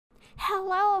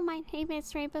Hello, my name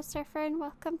is Rainbow Surfer and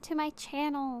welcome to my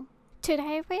channel.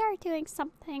 Today we are doing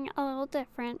something a little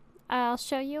different. I'll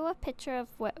show you a picture of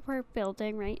what we're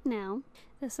building right now.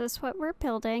 This is what we're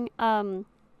building.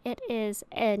 It is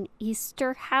an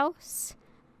Easter house,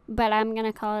 but I'm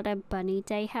gonna call it a bunny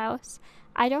day house.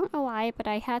 I don't know why, but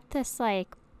I had this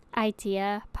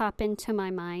idea pop into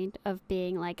my mind of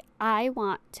being like, I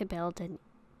want to build an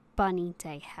bunny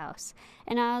day house,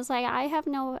 and I was like, I have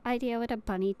no idea what a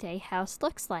bunny day house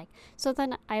looks like. So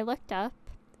then I looked up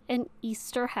an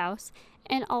Easter house,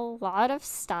 and a lot of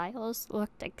styles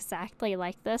looked exactly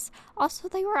like this. Also,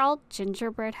 they were all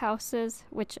gingerbread houses,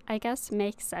 which I guess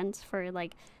makes sense for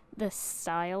like the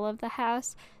style of the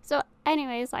house. So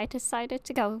anyways, I decided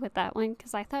to go with that one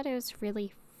because I thought it was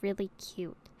really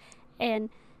cute. And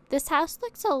this house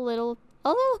looks a little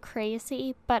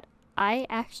crazy, but I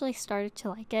actually started to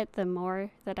like it the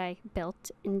more that I built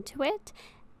into it.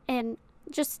 And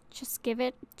just give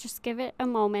it a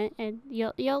moment and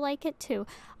you'll like it too.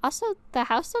 Also, the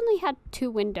house only had 2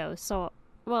 windows, so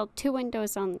well, 2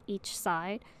 windows on each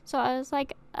side. So I was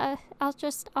like, I'll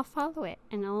follow it,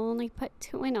 and I'll only put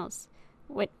 2 windows.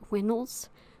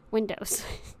 Windows.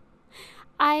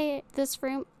 I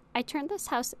turned this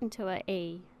house into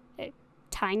a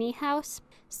tiny house.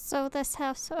 So this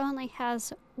house only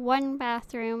has 1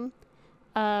 bathroom.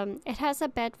 It has a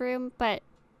bedroom, but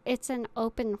it's an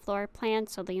open floor plan,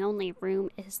 so the only room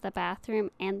is the bathroom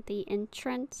and the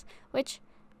entrance, which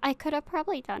I could have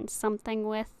probably done something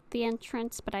with the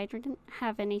entrance, but I didn't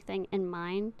have anything in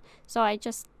mind, so I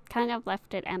just kind of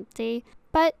left it empty.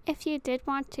 But if you did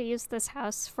want to use this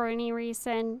house for any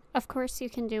reason, of course you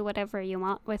can do whatever you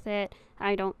want with it.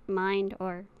 I don't mind,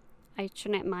 or I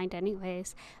shouldn't mind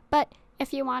anyways. But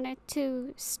if you wanted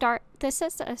to start, this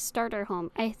is a starter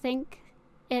home. I think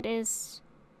it is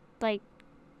like,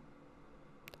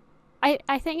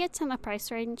 I think it's in the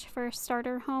price range for a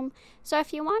starter home. So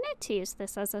if you wanted to use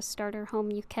this as a starter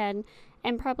home, you can,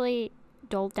 and probably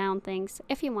dull down things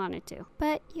if you wanted to.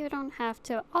 But you don't have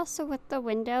to. Also, with the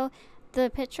window,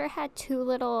 the picture had 2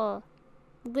 little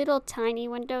tiny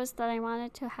windows that I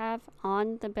wanted to have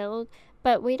on the build,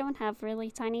 but we don't have really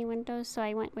tiny windows, so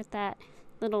I went with that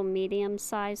little medium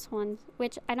sized one,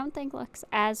 which I don't think looks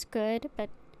as good, but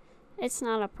it's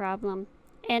not a problem.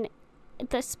 And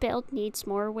this build needs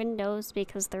more windows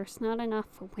because there's not enough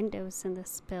windows in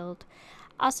this build.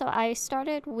 Also, I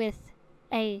started with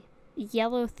a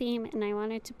yellow theme, and I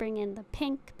wanted to bring in the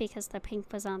pink because the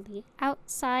pink was on the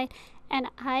outside. And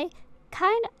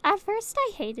at first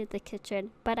I hated the kitchen,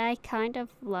 but I kind of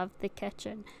loved the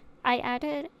kitchen. I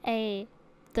added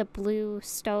the blue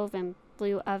stove and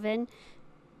blue oven,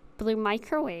 blue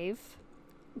microwave,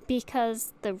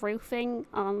 because the roofing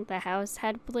on the house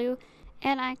had blue,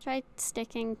 and I tried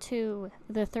sticking to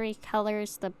the 3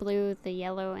 colors, the blue, the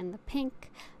yellow, and the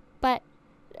pink, but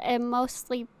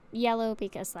mostly yellow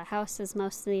because the house is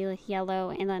mostly yellow,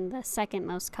 and then the second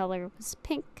most color was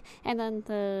pink, and then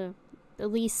the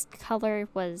least color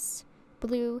was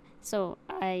blue, so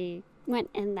I went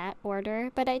in that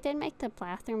order. But I did make the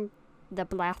bathroom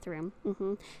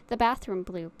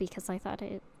blue because I thought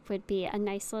it would be a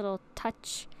nice little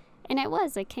touch, and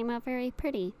it came out very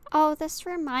pretty. Oh, this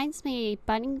reminds me,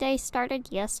 Bunny Day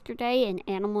started yesterday in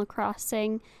Animal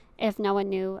Crossing. If no one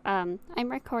knew, I'm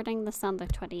recording this on the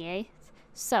 28th,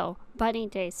 so Bunny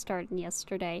Day started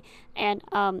yesterday, and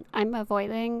I'm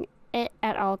avoiding it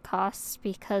at all costs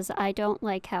because I don't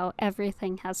like how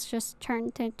everything has just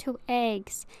turned into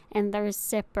eggs. And there's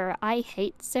Zipper. I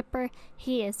hate Zipper.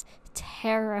 He is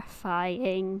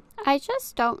terrifying. I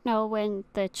just don't know when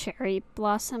the cherry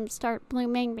blossoms start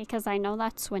blooming because I know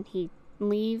that's when he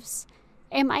leaves.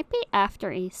 It might be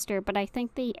after Easter, but I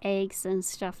think the eggs and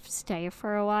stuff stay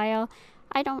for a while.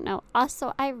 I don't know.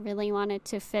 Also, I really wanted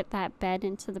to fit that bed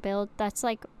into the build. That's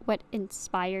like what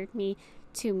inspired me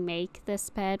to make this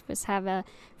bed, was have a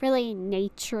really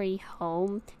naturey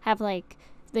home, have like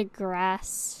the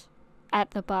grass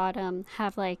at the bottom,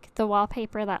 have like the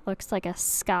wallpaper that looks like a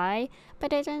sky,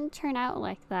 but it didn't turn out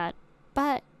like that.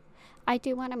 But I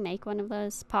do want to make one of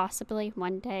those possibly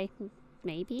one day,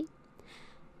 maybe.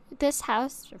 This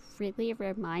house really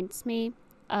reminds me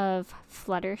of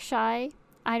Fluttershy.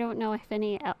 I don't know if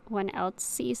anyone else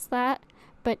sees that,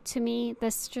 but to me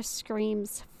this just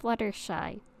screams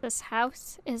Fluttershy. This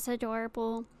house is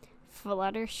adorable.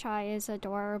 Fluttershy is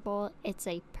adorable. It's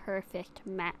a perfect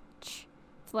match.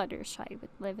 Fluttershy would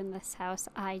live in this house.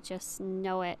 I just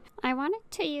know it. I wanted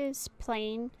to use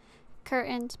plain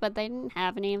curtains, but they didn't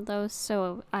have any of those,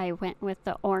 so I went with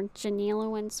the orange and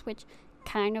yellow ones, which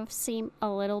kind of seem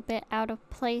a little bit out of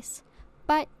place.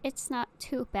 but it's not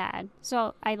too bad.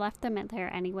 So I left them in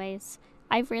there anyways.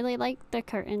 I really like the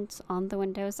curtains on the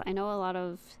windows. I know a lot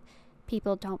of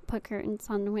people don't put curtains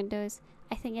on the windows.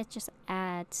 I think it just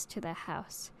adds to the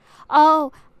house.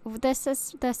 Oh, this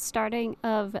is the starting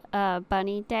of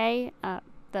Bunny Day.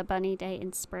 The Bunny Day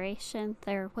inspiration.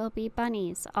 There will be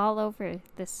bunnies all over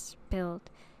this build.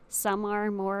 Some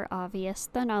are more obvious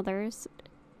than others,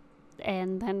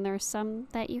 and then there's some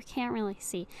that you can't really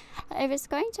see. I was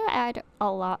going to add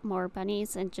a lot more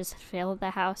bunnies and just fill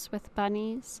the house with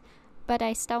bunnies, but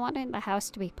I still wanted the house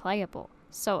to be playable,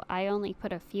 so I only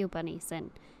put a few bunnies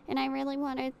in. And I really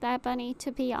wanted that bunny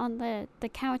to be on the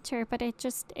counter, but it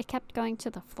kept going to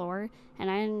the floor,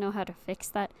 and I didn't know how to fix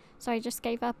that, so I just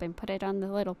gave up and put it on the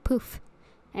little poof,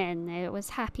 and it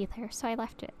was happy there, so I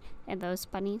left it. And those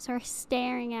bunnies are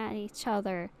staring at each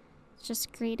other,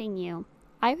 just greeting you.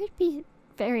 I would be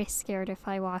very scared if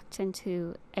I walked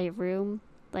into a room,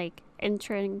 like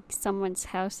entering someone's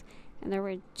house, and there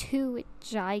were 2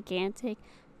 gigantic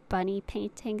bunny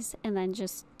paintings and then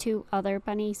just 2 other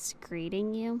bunnies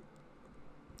greeting you.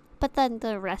 But then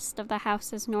the rest of the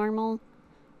house is normal.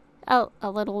 Oh, a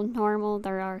little normal.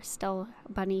 There are still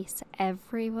bunnies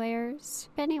everywhere. If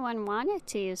anyone wanted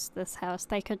to use this house,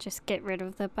 they could just get rid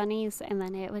of the bunnies and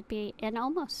then it would be an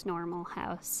almost normal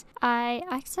house. I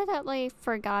accidentally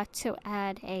forgot to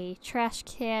add a trash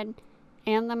can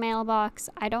and the mailbox.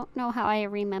 I don't know how I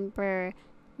remember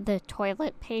the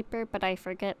toilet paper, but I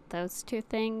forget those 2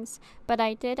 things. But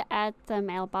I did add the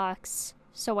mailbox,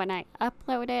 so when I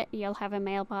upload it, you'll have a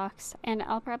mailbox, and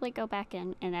I'll probably go back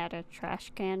in and add a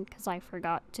trash can because I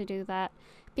forgot to do that,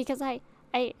 because I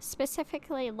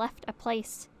specifically left a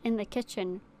place in the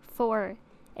kitchen for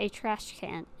a trash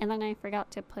can, and then I forgot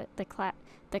to put the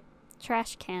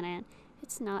trash can in.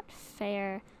 It's not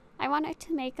fair. I wanted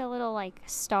to make a little like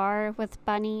star with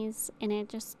bunnies, and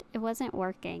it wasn't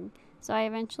working. So I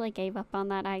eventually gave up on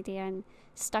that idea and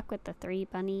stuck with the 3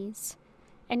 bunnies.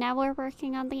 And now we're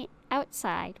working on the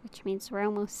outside, which means we're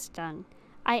almost done.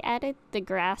 I added the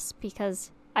grass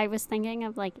because I was thinking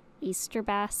of like Easter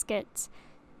baskets,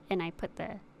 and I put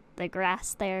the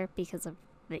grass there because of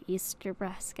the Easter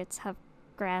baskets have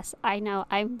grass. I know,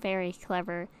 I'm very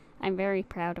clever. I'm very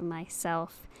proud of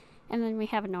myself. And then we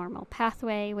have a normal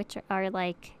pathway, which are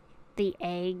like the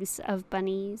eggs of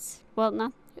bunnies.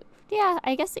 Well, yeah,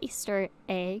 I guess Easter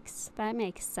eggs. That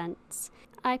makes sense.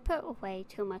 I put way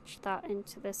too much thought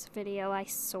into this video, I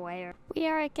swear. We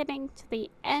are getting to the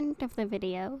end of the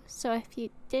video, so if you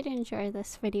did enjoy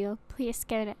this video, please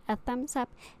give it a thumbs up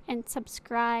and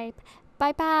subscribe.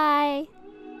 Bye bye!